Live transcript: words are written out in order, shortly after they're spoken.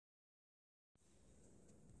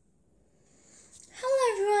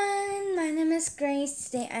is Grace.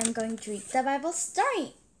 Today I'm going to read the Bible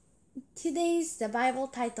story. Today's the Bible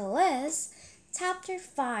title is Chapter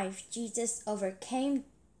 5, Jesus Overcame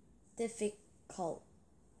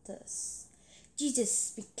Difficulties.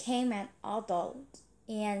 Jesus became an adult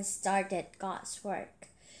and started God's work.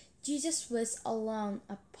 Jesus was alone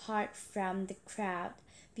apart from the crowd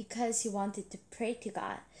because he wanted to pray to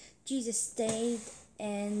God. Jesus stayed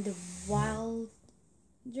in the wilderness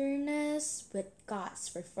with God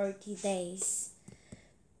for 40 days.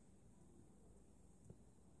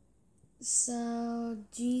 So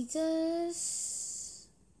Jesus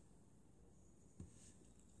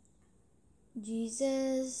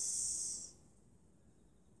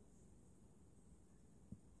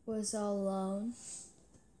was alone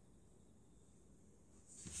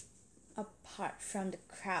apart from the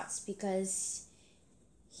crowds because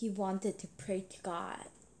he wanted to pray to God.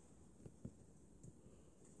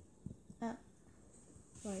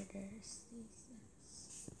 Where there's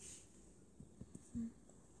Jesus.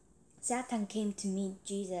 Satan came to meet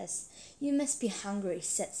Jesus. "You must be hungry,"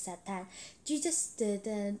 said Satan. Jesus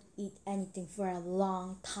didn't eat anything for a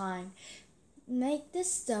long time. "Make the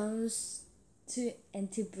stones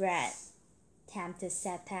into bread," tempted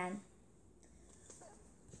Satan.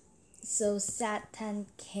 So Satan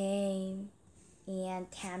came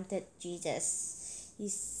and tempted Jesus. He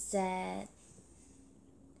said,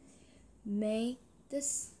 Make the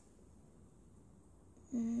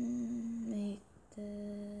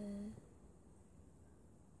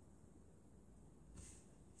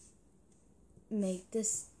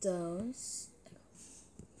stones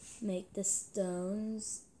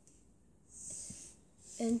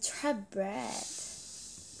into bread.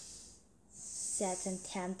 Satan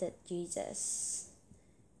tempted Jesus.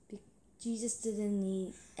 Jesus didn't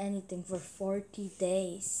eat anything for 40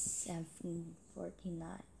 days and 40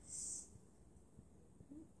 nights.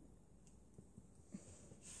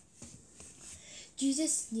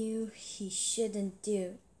 Jesus knew he shouldn't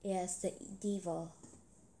do as the evil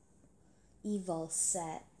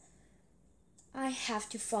said. "I have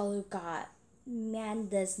to follow God. Man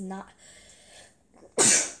does not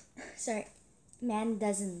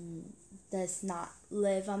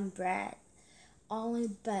live on bread only,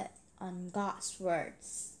 but on God's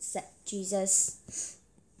words," said Jesus.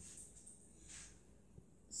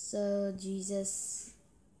 So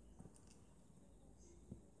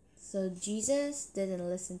Jesus didn't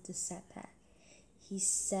listen to Satan. He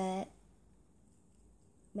said,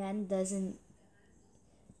 "Man doesn't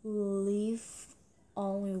live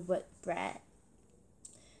only with bread."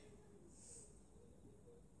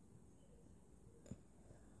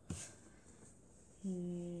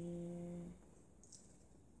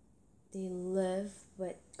 They live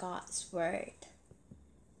with God's word.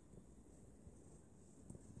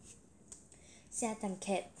 Satan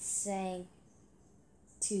kept saying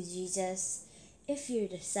to Jesus, "If you're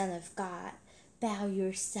the Son of God, bow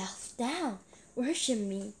yourself down. Worship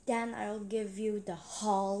me, then I'll give you the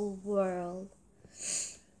whole world."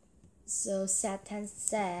 So Satan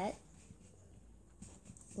said,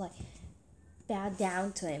 bow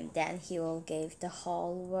down to him, then he will give the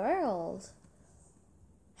whole world.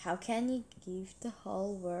 How can he give the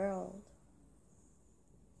whole world?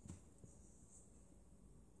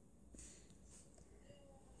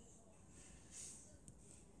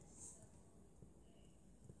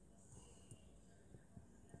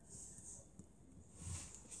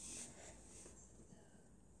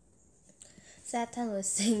 Satan was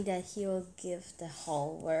saying that he will give the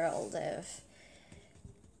whole world if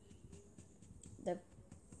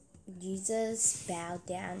Jesus bowed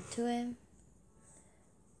down to him.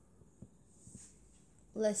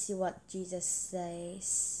 Let's see what Jesus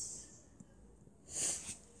says.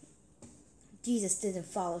 Jesus didn't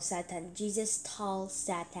follow Satan. Jesus told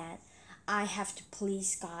Satan, "I have to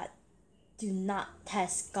please God. Do not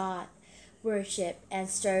test God. Worship and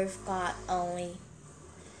serve God only."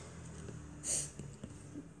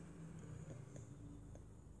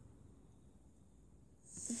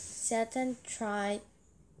 Satan tried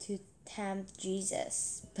to tempt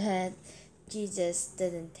Jesus, but Jesus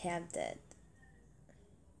didn't tempt it.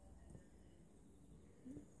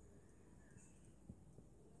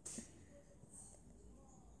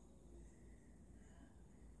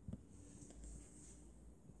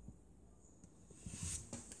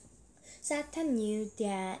 Satan knew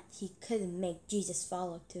that he couldn't make Jesus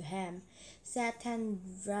follow to him. Satan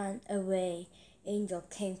ran away. Angel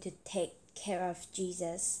came to take care of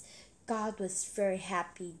Jesus. God was very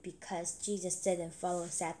happy because Jesus didn't follow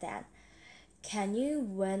Satan. Can you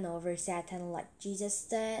win over Satan like Jesus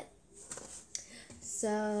did?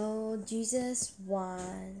 So Jesus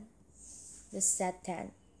won the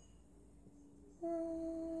Satan.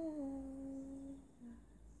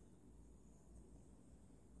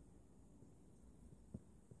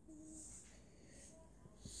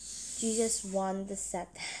 Jesus won the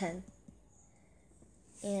Satan,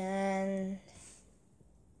 and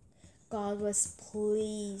God was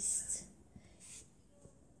pleased,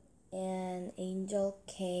 and angel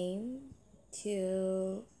came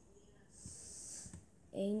to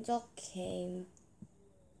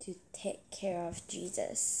take care of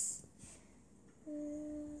Jesus.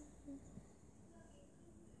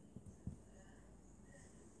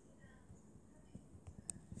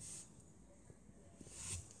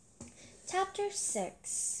 Chapter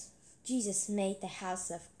 6. Jesus made the house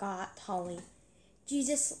of God holy.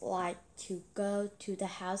 Jesus liked to go to the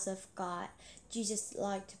house of God. Jesus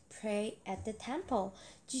liked to pray at the temple.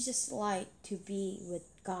 Jesus liked to be with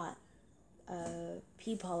God,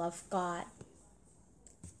 people of God.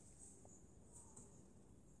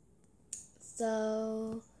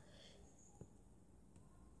 So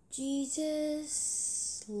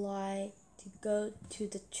Jesus liked to go to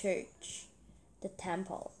the church, the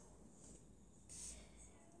temple.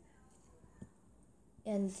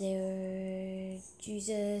 And there,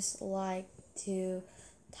 Jesus liked to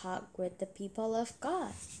talk with the people of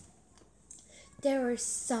God. There were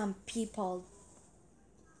some people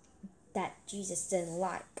that Jesus didn't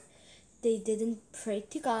like. They didn't pray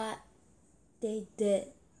to God. They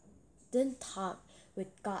didn't talk with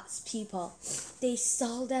God's people. They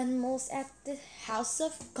sold animals at the house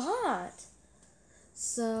of God.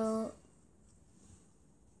 So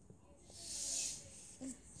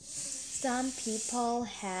some people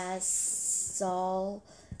has sold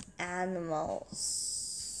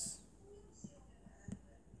animals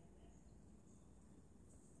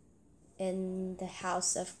in the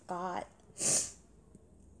house of God.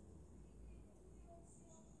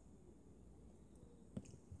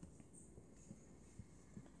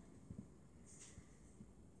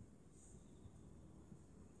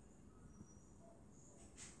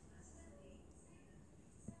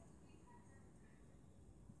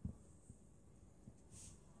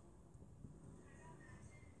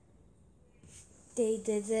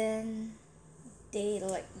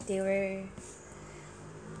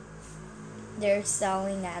 They're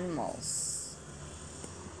selling animals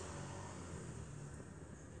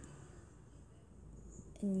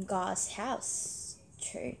in God's house,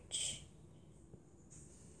 church.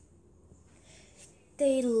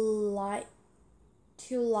 They like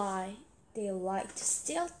to lie. They like to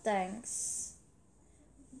steal things.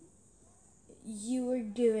 You are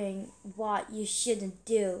doing what you shouldn't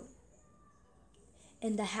do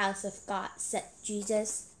in the house of God, said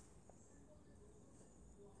Jesus.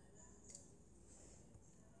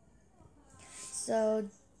 So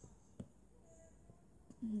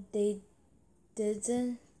they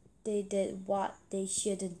did what they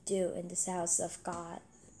shouldn't do in the house of God.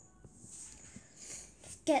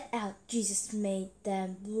 Get out, Jesus made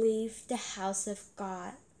them leave the house of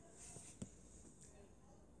God.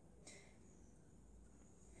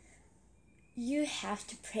 You have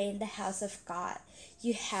to pray in the house of God.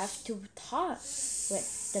 You have to talk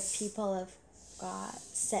with the people of God,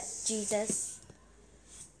 said Jesus.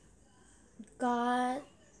 God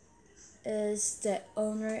is the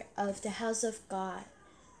owner of the house of God,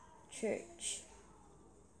 church.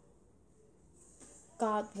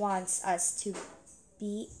 God wants us to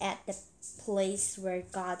be at the place where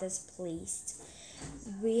God is pleased.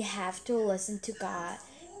 We have to listen to God.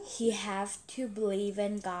 We have to believe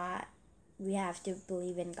in God. We have to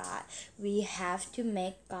believe in God. We have to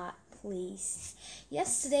make God pleased.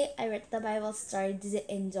 Yesterday I read the Bible story. Did you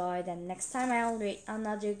enjoy? Then next time I'll read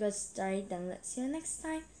another good story. Then let's see you next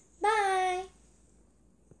time. Bye!